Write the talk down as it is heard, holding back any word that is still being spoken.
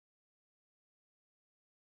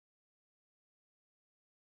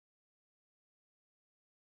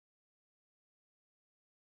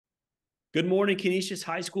Good morning, Canisius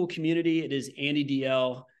High School community. It is Andy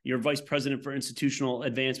Deyell, your Vice President for Institutional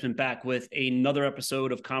Advancement, back with another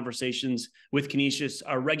episode of Conversations with Canisius,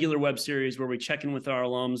 our regular web series where we check in with our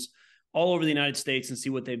alums all over the United States and see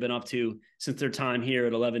what they've been up to since their time here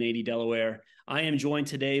at 1180 Delaware. I am joined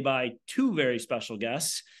today by two very special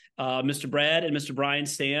guests, Mr. Brad and Mr. Brian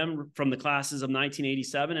Stamm from the classes of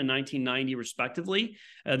 1987 and 1990, respectively.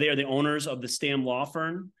 They are the owners of the Stamm Law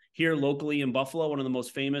Firm here locally in Buffalo, one of the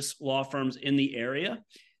most famous law firms in the area.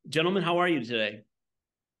 Gentlemen, how are you today?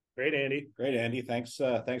 Great, Andy. Great, Andy. Thanks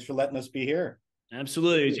for letting us be here.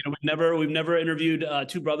 Absolutely. You know, we've never interviewed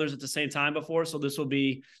two brothers at the same time before, so this will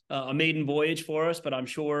be a maiden voyage for us, but I'm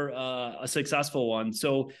sure a successful one.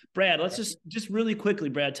 So, Brad, let's just really quickly,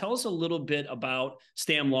 Brad, tell us a little bit about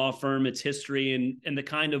Stamm Law Firm, its history, and the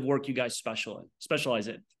kind of work you guys specialize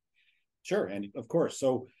in. Sure, Andy, of course.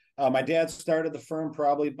 So, my dad started the firm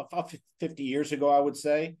probably about 50 years ago, I would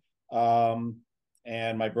say. And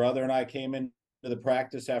my brother and I came into the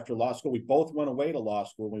practice after law school. We both went away to law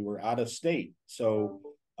school. We were out of state. So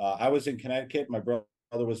I was in Connecticut. My brother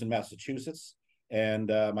was in Massachusetts. And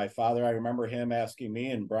my father, I remember him asking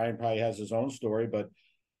me, and Brian probably has his own story, but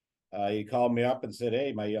he called me up and said,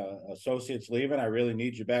 "Hey, my associate's leaving. I really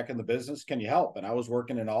need you back in the business. Can you help?" And I was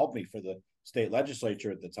working in Albany for the state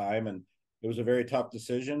legislature at the time. And it was a very tough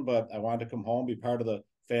decision, but I wanted to come home, be part of the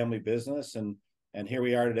family business. And here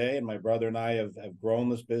we are today. And my brother and I have grown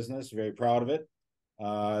this business, very proud of it.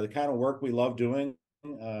 The kind of work we love doing,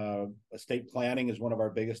 estate planning is one of our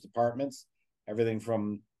biggest departments. Everything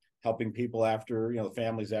from helping people after,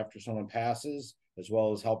 families after someone passes, as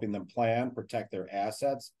well as helping them plan, protect their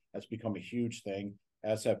assets. That's become a huge thing,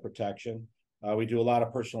 asset protection. We do a lot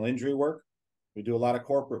of personal injury work. We do a lot of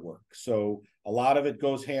corporate work. So a lot of it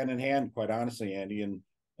goes hand in hand, quite honestly, Andy, and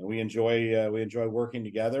we enjoy working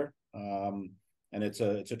together. And it's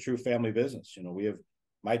a true family business. We have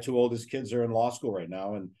my two oldest kids are in law school right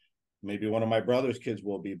now, and maybe one of my brother's kids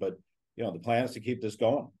will be, but the plan is to keep this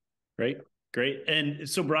going. Great. And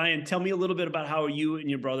so, Brian, tell me a little bit about how you and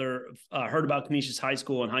your brother heard about Canisius High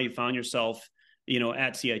School and how you found yourself,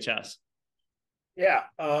 at CHS. Yeah.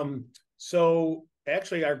 So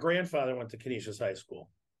actually, our grandfather went to Canisius High School.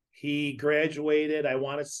 He graduated, I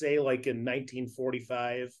want to say, like in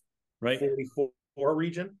 1945, right, 44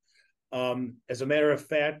 region. As a matter of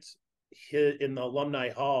fact, in the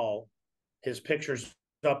alumni hall, his picture's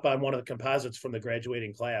up on one of the composites from the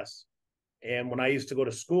graduating class. And when I used to go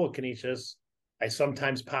to school at Canisius, I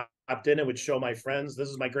sometimes popped in and would show my friends, "This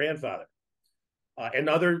is my grandfather."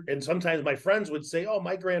 And sometimes my friends would say, "Oh,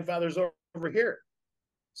 my grandfather's over here."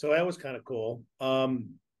 So that was kind of cool.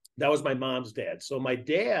 That was my mom's dad. So my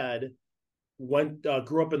dad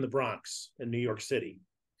grew up in the Bronx in New York City.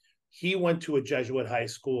 He went to a Jesuit high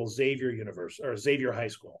school, Xavier High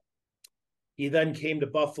School. He then came to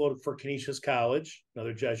Buffalo for Canisius College,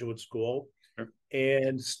 another Jesuit school, sure,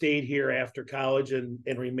 and stayed here after college and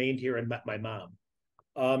remained here and met my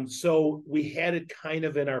mom. So we had it kind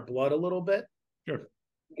of in our blood a little bit. Sure.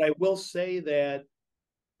 But I will say that,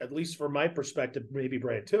 at least from my perspective, maybe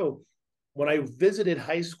Brad too, when I visited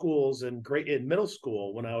high schools and in middle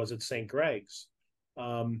school when I was at St. Greg's,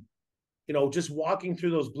 just walking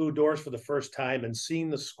through those blue doors for the first time and seeing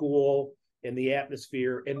the school and the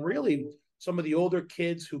atmosphere, and really some of the older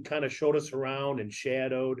kids who kind of showed us around and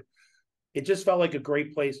shadowed, it just felt like a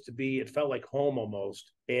great place to be. It felt like home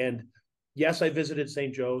almost. And yes, I visited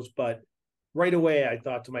St. Joe's, but right away I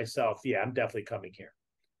thought to myself, yeah, I'm definitely coming here.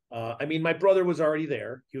 My brother was already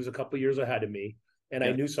there. He was a couple of years ahead of me, and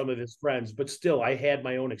I knew some of his friends, but still I had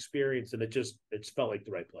my own experience, and it felt like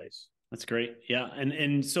the right place. That's great. Yeah.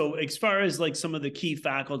 And so as far as like some of the key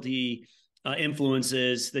faculty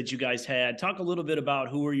influences that you guys had, talk a little bit about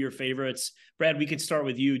who were your favorites. Brad, we could start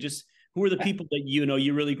with you. Just who are the people that,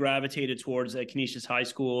 you really gravitated towards at Canisius High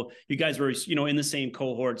School? You guys were, in the same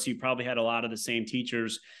cohort, so you probably had a lot of the same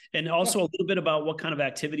teachers. And also a little bit about what kind of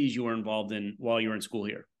activities you were involved in while you were in school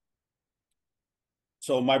here.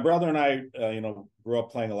 So my brother and I, grew up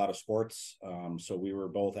playing a lot of sports. So we were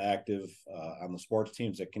both active on the sports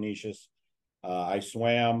teams at Canisius. I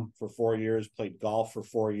swam for 4 years, played golf for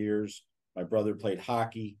 4 years. My brother played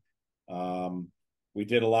hockey. We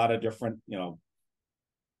did a lot of different,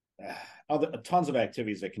 tons of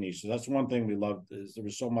activities at Canisius. That's one thing we loved, is there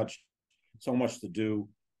was so much to do.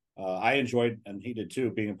 I enjoyed, and he did too,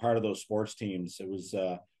 being a part of those sports teams. It was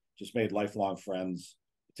just made lifelong friends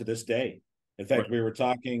to this day. In fact, we were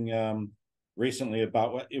talking recently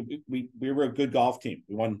about we were a good golf team.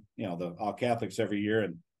 We won, the All Catholics every year,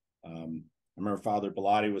 and I remember Father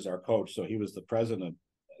Bellotti was our coach, so he was the president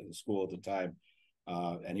of the school at the time,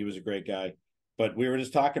 and he was a great guy. but we were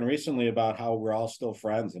just talking recently about how we're all still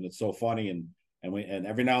friends, and it's so funny. And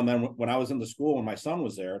every now and then when I was in the school, when my son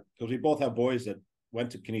was there, because we both have boys that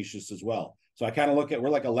went to Canisius as well. So I kind of look at, we're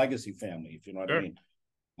like a legacy family, if you know what I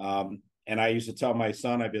mean. And I used to tell my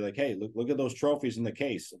son, I'd be like, hey, look at those trophies in the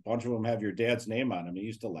case. A bunch of them have your dad's name on them. He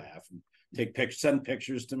used to laugh and send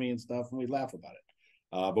pictures to me and stuff, and we'd laugh about it.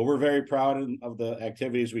 But we're very proud of the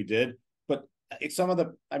activities we did. But it's some of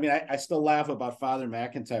the, I still laugh about Father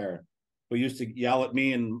McIntyre, who used to yell at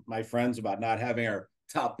me and my friends about not having our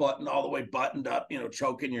top button all the way buttoned up,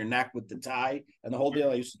 choking your neck with the tie and the whole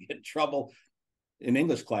deal. I used to get in trouble in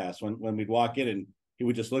English class when we'd walk in, and he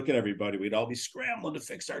would just look at everybody. We'd all be scrambling to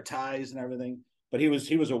fix our ties and everything. But he was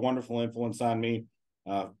a wonderful influence on me.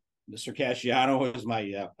 Mr. Casciano was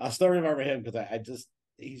I'll still remember him because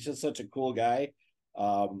he's just such a cool guy.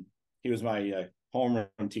 He was my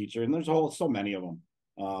homeroom teacher, and there's so many of them.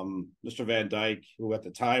 Mr. Van Dyke, who at the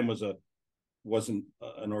time wasn't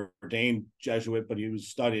an ordained Jesuit, but he was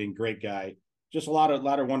studying, great guy. Just a lot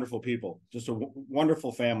of wonderful people. Just a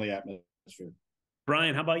wonderful family atmosphere.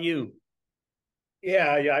 Brian, how about you? Yeah,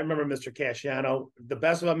 I remember Mr. Casciano. The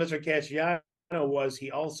best about Mr. Casciano was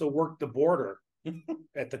he also worked the border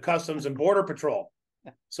at the Customs and Border Patrol.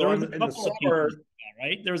 So in the summer,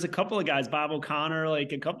 right? There was a couple of guys, Bob O'Connor,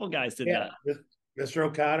 like a couple of guys did that. Mr.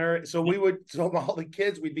 O'Connor. So all the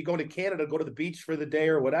kids, we'd be going to Canada, go to the beach for the day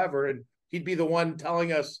or whatever, and he'd be the one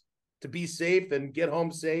telling us to be safe and get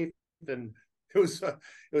home safe. And it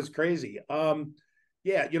was crazy.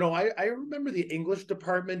 Yeah, I remember the English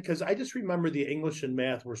department because I just remember the English and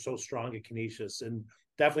math were so strong at Canisius and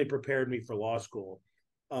definitely prepared me for law school.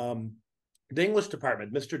 The English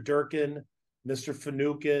department, Mr. Durkin, Mr.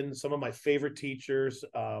 Finucane, some of my favorite teachers,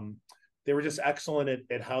 they were just excellent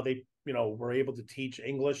at how they, were able to teach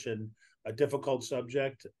English and a difficult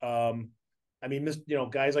subject. Guys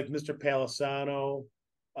like Mr. Palisano,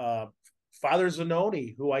 Father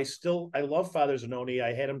Zanoni, who I love Father Zanoni.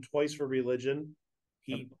 I had him twice for religion.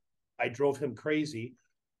 I drove him crazy,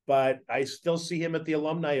 but I still see him at the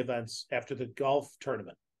alumni events after the golf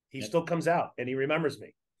tournament. He still comes out and he remembers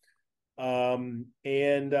me.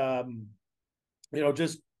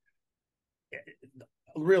 Just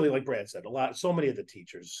really, like Brad said, so many of the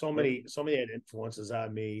teachers, so many had influences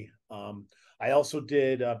on me. I also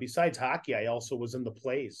did, besides hockey, I also was in the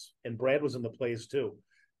plays, and Brad was in the plays too.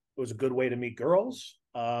 It was a good way to meet girls.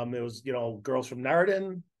 It was, girls from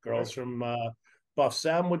Narden, girls from Buff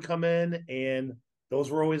Sem would come in, and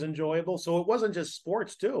those were always enjoyable. So it wasn't just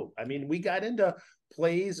sports too. We got into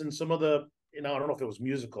plays and some of the, I don't know if it was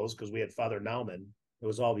musicals because we had Father Nauman. It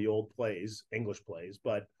was all the old plays, English plays,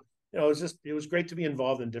 but it was great to be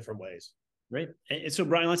involved in different ways. Right. And so,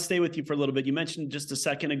 Brian, let's stay with you for a little bit. You mentioned just a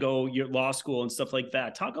second ago your law school and stuff like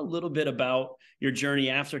that. Talk a little bit about your journey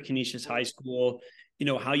after Canisius High School,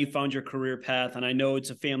 how you found your career path. And I know it's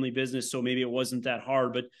a family business, so maybe it wasn't that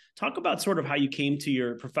hard, but talk about sort of how you came to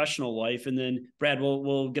your professional life. And then, Brad,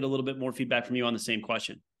 we'll get a little bit more feedback from you on the same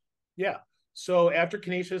question. Yeah. So after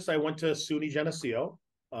Canisius, I went to SUNY Geneseo,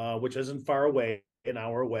 which isn't far away, an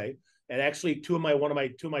hour away. And actually, two of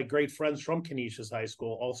my great friends from Canisius High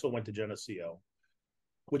School also went to Geneseo,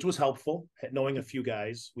 which was helpful, knowing a few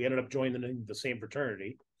guys. We ended up joining the same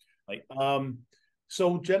fraternity. Right.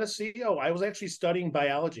 So Geneseo, I was actually studying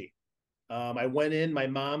biology. I went in, my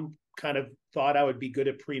mom kind of thought I would be good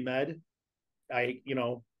at pre-med.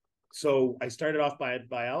 So I started off by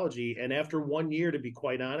biology. And after 1 year, to be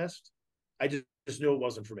quite honest, I just knew it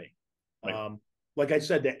wasn't for me. Right. Like I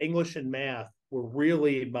said, the English and math were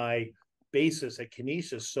really my basis at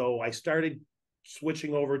Canisius. So I started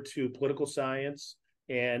switching over to political science,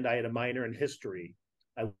 and I had a minor in history.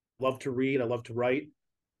 I love to read, I love to write,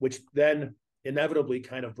 which then inevitably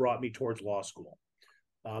kind of brought me towards law school.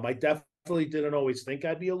 I definitely didn't always think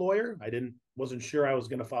I'd be a lawyer. Wasn't sure I was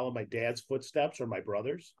going to follow my dad's footsteps or my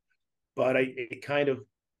brother's, but it kind of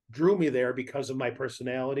drew me there because of my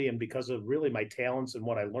personality and because of really my talents and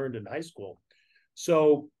what I learned in high school.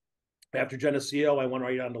 So after Geneseo, I went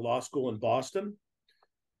right on to law school in Boston.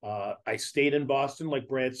 I stayed in Boston, like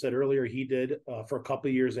Brad said earlier, he did for a couple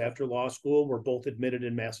of years after law school. We're both admitted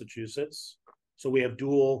in Massachusetts. So we have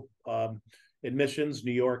dual admissions,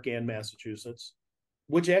 New York and Massachusetts,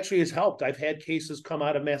 which actually has helped. I've had cases come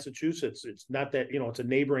out of Massachusetts. It's not that, it's a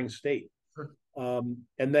neighboring state. Sure.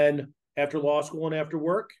 And then after law school and after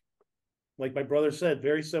work, like my brother said,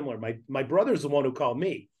 very similar. My brother's the one who called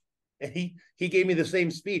me. And he gave me the same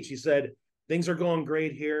speech. He said, things are going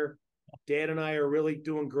great here. Dad and I are really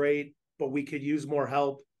doing great, but we could use more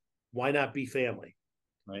help. Why not be family?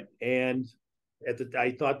 Right. And I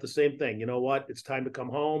thought the same thing. You know what? It's time to come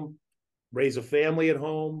home, raise a family at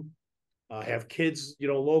home. have kids,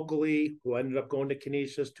 locally who ended up going to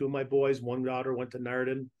Canisius. Two of my boys, one daughter went to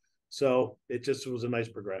Narden. So it just was a nice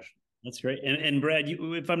progression. That's great. And Brad,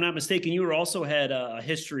 if I'm not mistaken, you also had a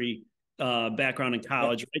history background in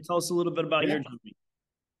college, right? Tell us a little bit about your journey.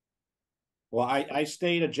 Well, I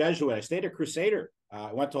stayed a Jesuit. I stayed a Crusader.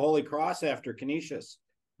 I went to Holy Cross after Canisius.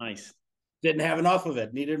 Nice. Didn't have enough of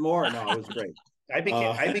it. Needed more. No, it was great. I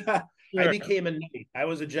became a knight. I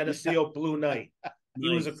was a Geneseo Blue Knight. He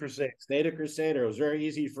was a Crusader. Stayed a Crusader. It was very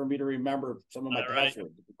easy for me to remember some of my passwords.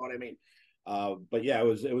 You know what I mean? But yeah, it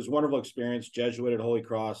was a wonderful experience. Jesuit at Holy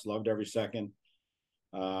Cross, loved every second.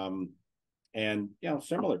 And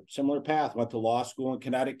similar path. Went to law school in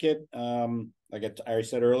Connecticut. Like I already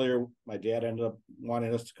said earlier, my dad ended up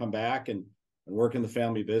wanting us to come back and work in the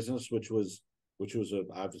family business, which was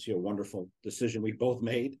obviously a wonderful decision we both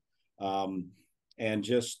made. And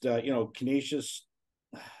just Canisius,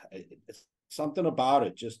 it's something about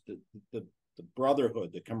it, just the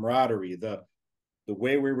brotherhood, the camaraderie, the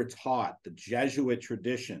way we were taught, the Jesuit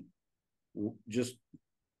tradition, just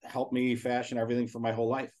helped me fashion everything for my whole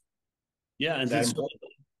life. Yeah,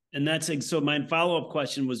 and that's so my follow-up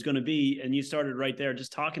question was going to be, and you started right there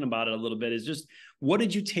just talking about it a little bit, is just what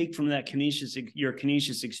did you take from that your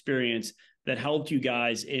Canisius experience that helped you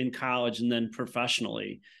guys in college and then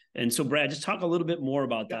professionally? And so, Brad, just talk a little bit more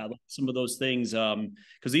about that, like some of those things,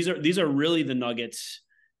 because these are really the nuggets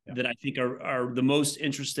that I think are the most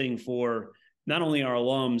interesting for not only our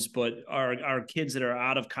alums, but our kids that are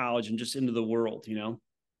out of college and just into the world,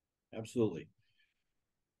 Absolutely.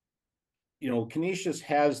 Canisius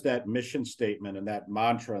has that mission statement and that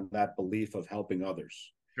mantra and that belief of helping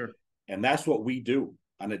others. Sure. And that's what we do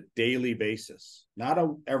on a daily basis, not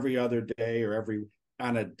every other day or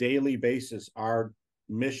on a daily basis. Our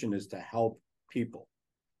mission is to help people,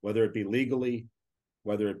 whether it be legally,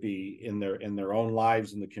 whether it be in their own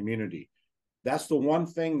lives in the community. That's the one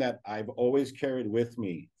thing that I've always carried with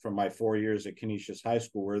me from my 4 years at Canisius High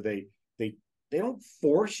School, where they don't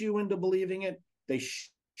force you into believing it. They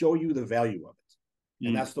show you the value of it.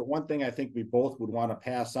 And that's the one thing I think we both would want to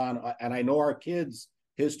pass on. And I know our kids,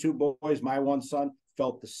 his two boys, my one son,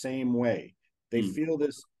 felt the same way. They feel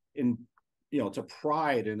this it's a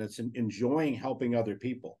pride and it's enjoying helping other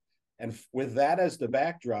people. And with that as the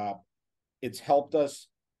backdrop, it's helped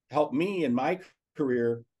me in my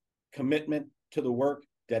career, commitment to the work,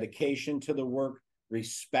 dedication to the work,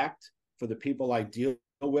 respect for the people I deal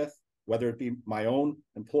with, whether it be my own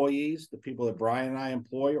employees, the people that Brian and I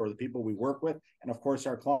employ, or the people we work with, and of course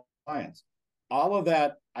our clients. All of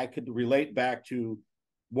that I could relate back to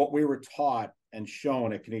what we were taught and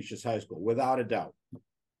shown at Canisius High School, without a doubt.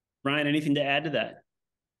 Brian, anything to add to that?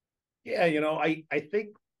 Yeah, I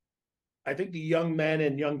think the young men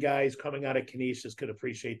and young guys coming out of Canisius could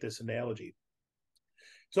appreciate this analogy.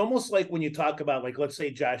 It's almost like when you talk about, like, let's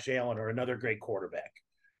say Josh Allen or another great quarterback.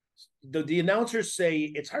 The announcers say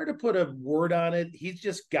it's hard to put a word on it. He's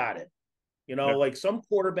just got it. Like some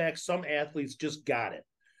quarterbacks, some athletes just got it.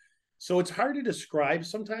 So it's hard to describe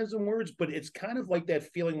sometimes in words, but it's kind of like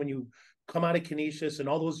that feeling when you come out of Canisius and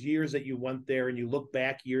all those years that you went there and you look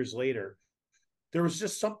back years later, there was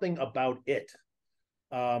just something about it.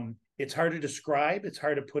 It's hard to describe. It's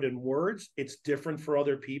hard to put in words. It's different for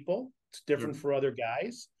other people. It's different for other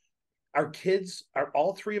guys. Our kids,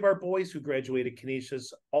 all three of our boys who graduated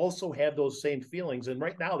Canisius also have those same feelings. And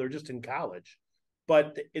right now they're just in college.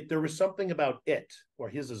 But there was something about it, or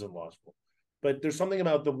his is in law school, but there's something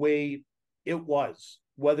about the way it was,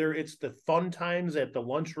 whether it's the fun times at the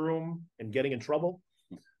lunchroom and getting in trouble,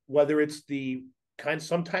 whether it's the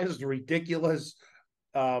sometimes the ridiculous,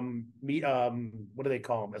 what do they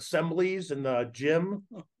call them? Assemblies in the gym.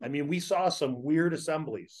 I mean, we saw some weird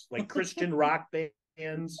assemblies, like Christian rock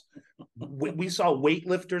bands. We saw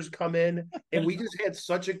weightlifters come in, and we just had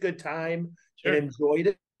such a good time and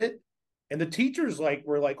enjoyed it. And the teachers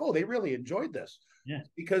were like, oh, they really enjoyed this. Yeah.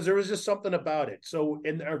 Because there was just something about it. So,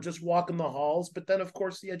 or just walking the halls, but then of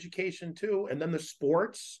course the education too, and then the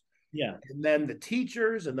sports. Yeah. And then the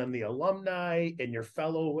teachers, and then the alumni and your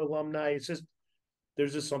fellow alumni. It's just,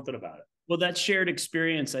 there's just something about it. Well, that shared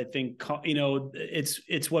experience, I think,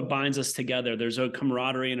 it's what binds us together. There's a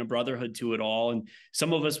camaraderie and a brotherhood to it all. And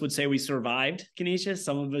some of us would say we survived Canisius.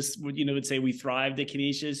 Some of us would say we thrived at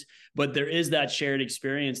Canisius. But there is that shared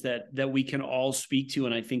experience that we can all speak to,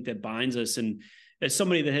 and I think that binds us. And as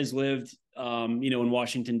somebody that has lived, in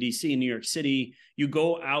Washington, D.C., in New York City, you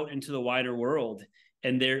go out into the wider world,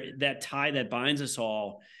 and that tie that binds us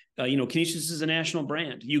all. Canisius is a national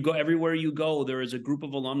brand. You go everywhere you go, there is a group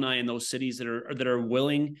of alumni in those cities that are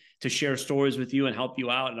willing to share stories with you and help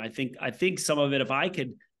you out. And I think some of it, if I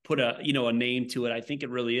could put a, a name to it. I think it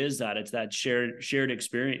really is that. It's that shared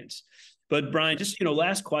experience. But Brian, just,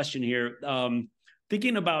 last question here.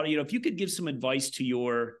 Thinking about, if you could give some advice to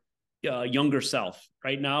your younger self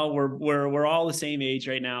right now, we're all the same age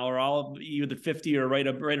right now. We're all either 50 or right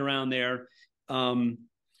around there.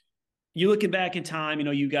 You looking back in time,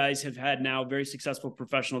 you guys have had now very successful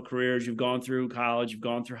professional careers. You've gone through college, you've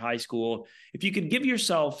gone through high school. If you could give your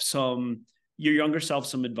younger self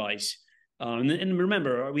some advice, and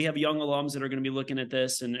remember, we have young alums that are going to be looking at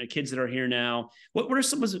this and kids that are here now. What are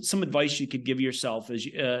some advice you could give yourself as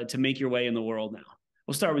to make your way in the world now?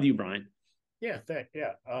 We'll start with you, Brian. Yeah,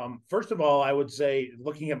 first of all, I would say,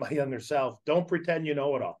 looking at my younger self, don't pretend you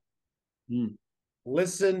know it all.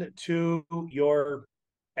 Listen to your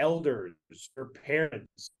elders, your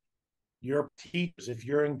parents, your teachers. If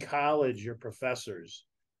you're in college, your professors.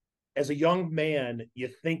 As a young man, you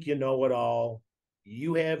think you know it all.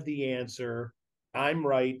 You have the answer. I'm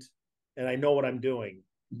right, and I know what I'm doing.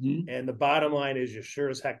 And the bottom line is, you sure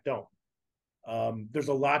as heck don't. There's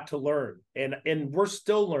a lot to learn, and we're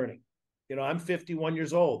still learning. I'm 51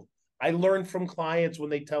 years old. I learn from clients when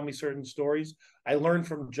they tell me certain stories. I learn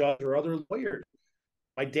from judges or other lawyers,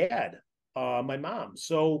 my dad, my mom.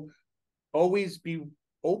 So always be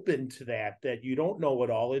open to that you don't know it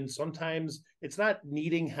all. And sometimes it's not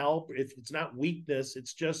needing help. It's not weakness.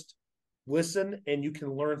 It's just listen, and you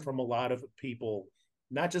can learn from a lot of people,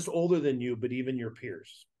 not just older than you, but even your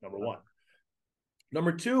peers, number one.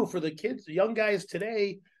 Number two, for the kids, the young guys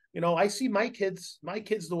today, I see my kids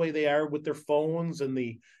the way they are with their phones and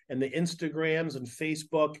the Instagrams and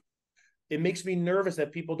Facebook. It makes me nervous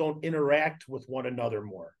that people don't interact with one another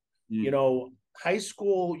more. High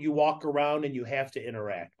school, you walk around and you have to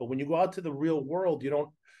interact. But when you go out to the real world,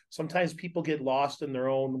 sometimes people get lost in their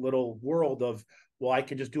own little world of, well, I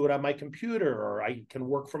can just do it on my computer, or I can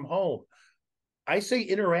work from home. I say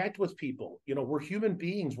interact with people. We're human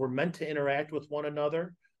beings. We're meant to interact with one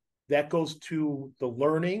another. That goes to the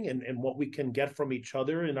learning and what we can get from each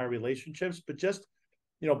other in our relationships. But just,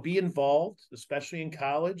 be involved, especially in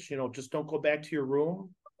college. Just don't go back to your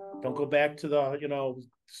room. Don't go back to the,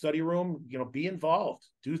 study room. Be involved.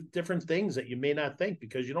 Do different things that you may not think,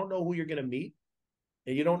 because you don't know who you're going to meet,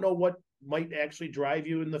 and you don't know what might actually drive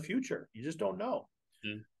you in the future. You just don't know.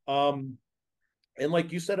 And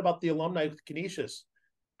like you said about the alumni with Canisius,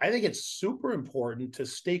 I think it's super important to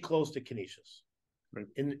stay close to Canisius, right,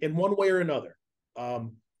 in one way or another.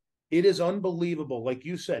 It is unbelievable. Like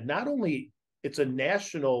you said, not only it's a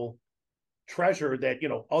national treasure that,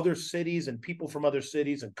 other cities and people from other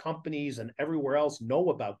cities and companies and everywhere else know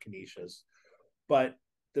about Canisius, but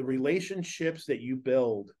the relationships that you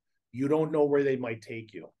build, you don't know where they might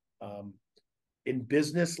take you. In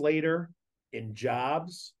business later, in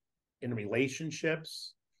jobs, in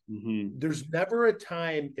relationships. There's never a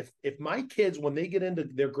time, if my kids, when they get into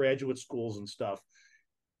their graduate schools and stuff,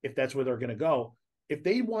 if that's where they're going to go, if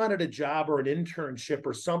they wanted a job or an internship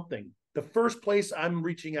or something, the first place I'm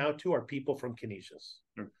reaching out to are people from Canisius,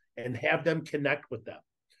 and have them connect with them,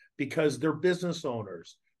 because they're business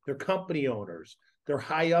owners, they're company owners, they're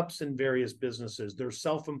high ups in various businesses, they're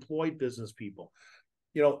self-employed business people.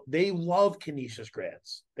 They love Canisius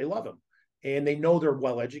grads. They love them. And they know they're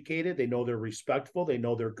well-educated. They know they're respectful. They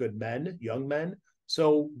know they're good men, young men.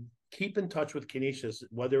 So keep in touch with Canisius,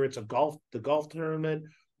 whether it's the golf tournament,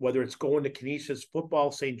 whether it's going to Canisius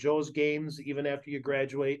football, St. Joe's games, even after you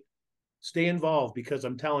graduate. Stay involved, because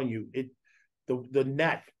I'm telling you, the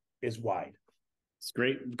net is wide. It's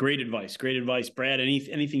great advice. Great advice. Brad,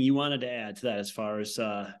 anything you wanted to add to that as far as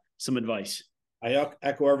some advice? I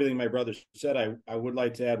echo everything my brother said. I would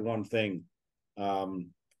like to add one thing.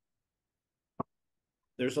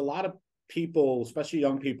 There's a lot of people, especially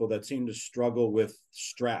young people, that seem to struggle with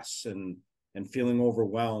stress and feeling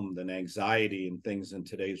overwhelmed and anxiety and things in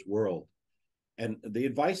today's world. And the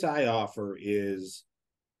advice I offer is,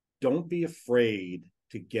 don't be afraid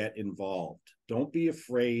to get involved. Don't be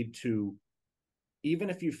afraid to,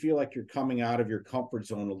 even if you feel like you're coming out of your comfort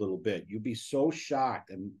zone a little bit, you'd be so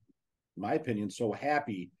shocked and, in my opinion, so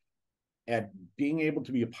happy at being able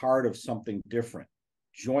to be a part of something different,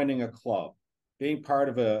 joining a club, being part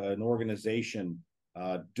of an organization,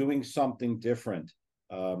 doing something different,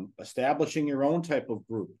 establishing your own type of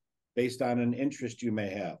group based on an interest you may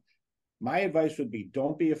have. My advice would be,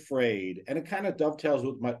 don't be afraid. And it kind of dovetails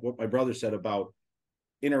with what my brother said about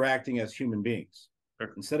interacting as human beings.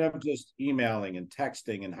 Sure. Instead of just emailing and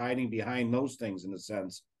texting and hiding behind those things, in a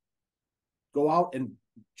sense, go out and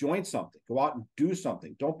join something. Go out and do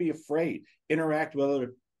something. Don't be afraid. Interact with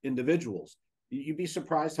other individuals. You'd be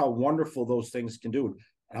surprised how wonderful those things can do and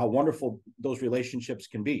how wonderful those relationships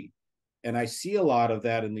can be. And I see a lot of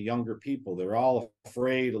that in the younger people. They're all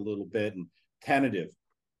afraid a little bit and tentative.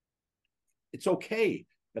 It's okay,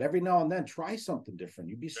 but every now and then try something different.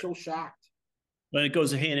 You'd be so shocked. But it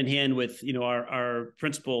goes hand in hand with, our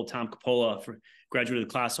principal, Tom Capola, graduated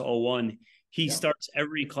the class of 01. He starts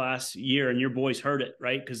every class year, and your boys heard it,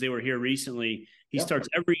 right? Because they were here recently. He starts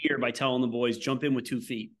every year by telling the boys, jump in with 2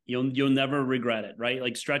 feet. You'll never regret it, right?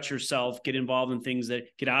 Like, stretch yourself, get involved in things that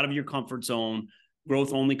get out of your comfort zone.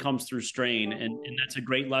 Growth only comes through strain. And that's a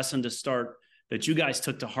great lesson to start that you guys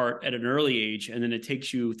took to heart at an early age. And then it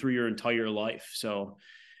takes you through your entire life. So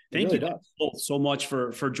thank you both so much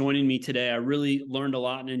for joining me today. I really learned a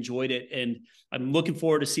lot and enjoyed it. And I'm looking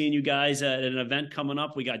forward to seeing you guys at an event coming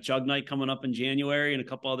up. We got Jug Night coming up in January and a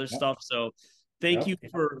couple other stuff. So thank you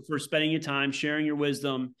for spending your time, sharing your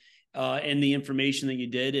wisdom and the information that you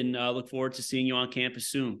did. And look forward to seeing you on campus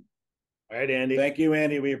soon. All right, Andy. Thank you,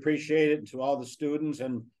 Andy. We appreciate it. And to all the students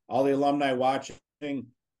and all the alumni watching,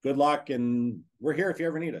 good luck. And we're here if you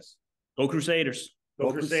ever need us. Go Crusaders. Go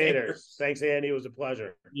Crusaders. Thanks, Andy. It was a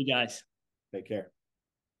pleasure. You guys. Take care.